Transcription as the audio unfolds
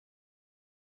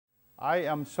I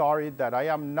am sorry that I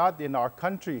am not in our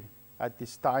country at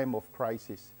this time of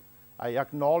crisis. I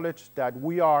acknowledge that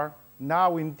we are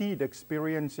now indeed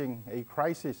experiencing a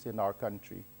crisis in our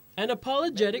country. An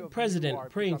apologetic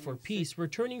president praying for peace,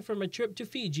 returning from a trip to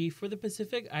Fiji for the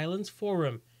Pacific Islands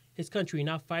Forum. His country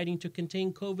now fighting to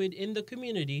contain COVID in the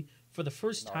community for the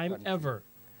first time ever.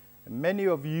 Many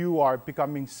of you are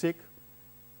becoming sick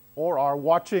or are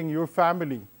watching your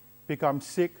family become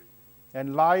sick,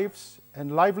 and lives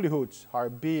and livelihoods are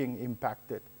being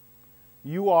impacted.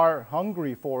 You are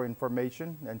hungry for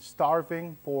information and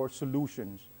starving for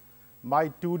solutions. My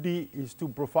duty is to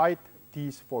provide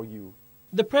these for you.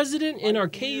 The president in our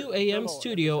KUAM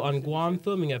studio on Guam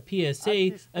filming a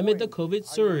PSA amid the COVID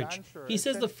surge. He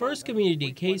says the first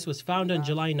community case was found on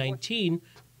July 19,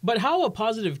 but how a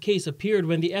positive case appeared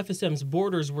when the FSM's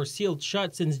borders were sealed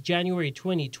shut since January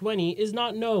 2020 is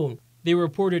not known. They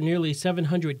reported nearly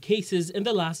 700 cases in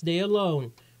the last day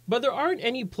alone. But there aren't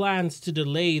any plans to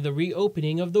delay the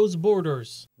reopening of those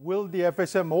borders. Will the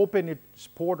FSM open its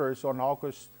borders on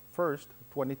August 1st,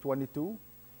 2022?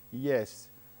 Yes.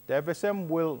 The FSM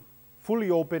will fully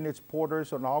open its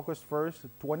borders on August 1st,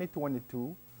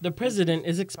 2022. The president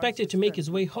is expected to make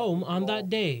his way home on that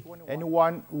day.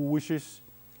 Anyone who wishes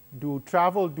to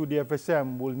travel to the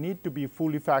FSM will need to be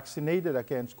fully vaccinated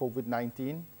against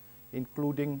COVID-19,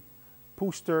 including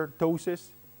booster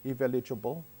doses if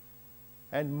eligible,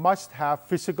 and must have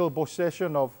physical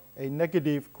possession of a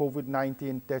negative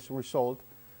COVID-19 test result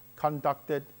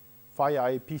conducted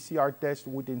via a PCR test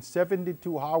within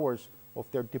 72 hours of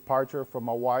their departure from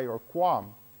Hawaii or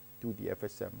KUAM to the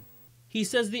FSM. He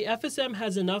says the FSM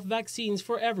has enough vaccines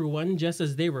for everyone, just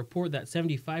as they report that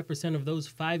 75% of those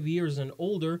 5 years and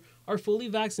older are fully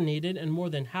vaccinated and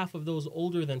more than half of those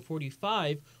older than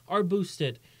 45 are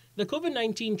boosted. The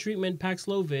COVID-19 treatment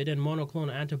Paxlovid and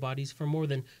monoclonal antibodies for more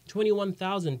than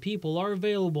 21,000 people are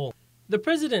available. The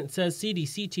president says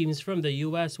CDC teams from the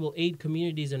U.S. will aid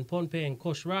communities in Pohnpei and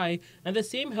Koshrai, and the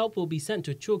same help will be sent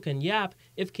to Chuuk and Yap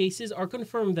if cases are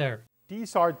confirmed there.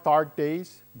 These are dark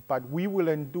days, but we will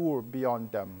endure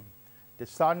beyond them. The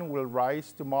sun will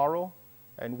rise tomorrow,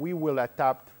 and we will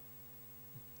adapt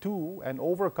to and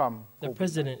overcome COVID-19. The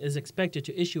president is expected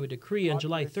to issue a decree on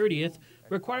July 30th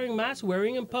requiring mask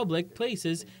wearing in public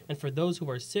places and for those who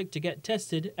are sick to get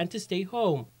tested and to stay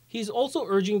home. He's also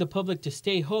urging the public to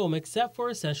stay home except for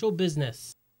essential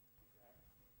business.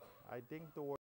 I think the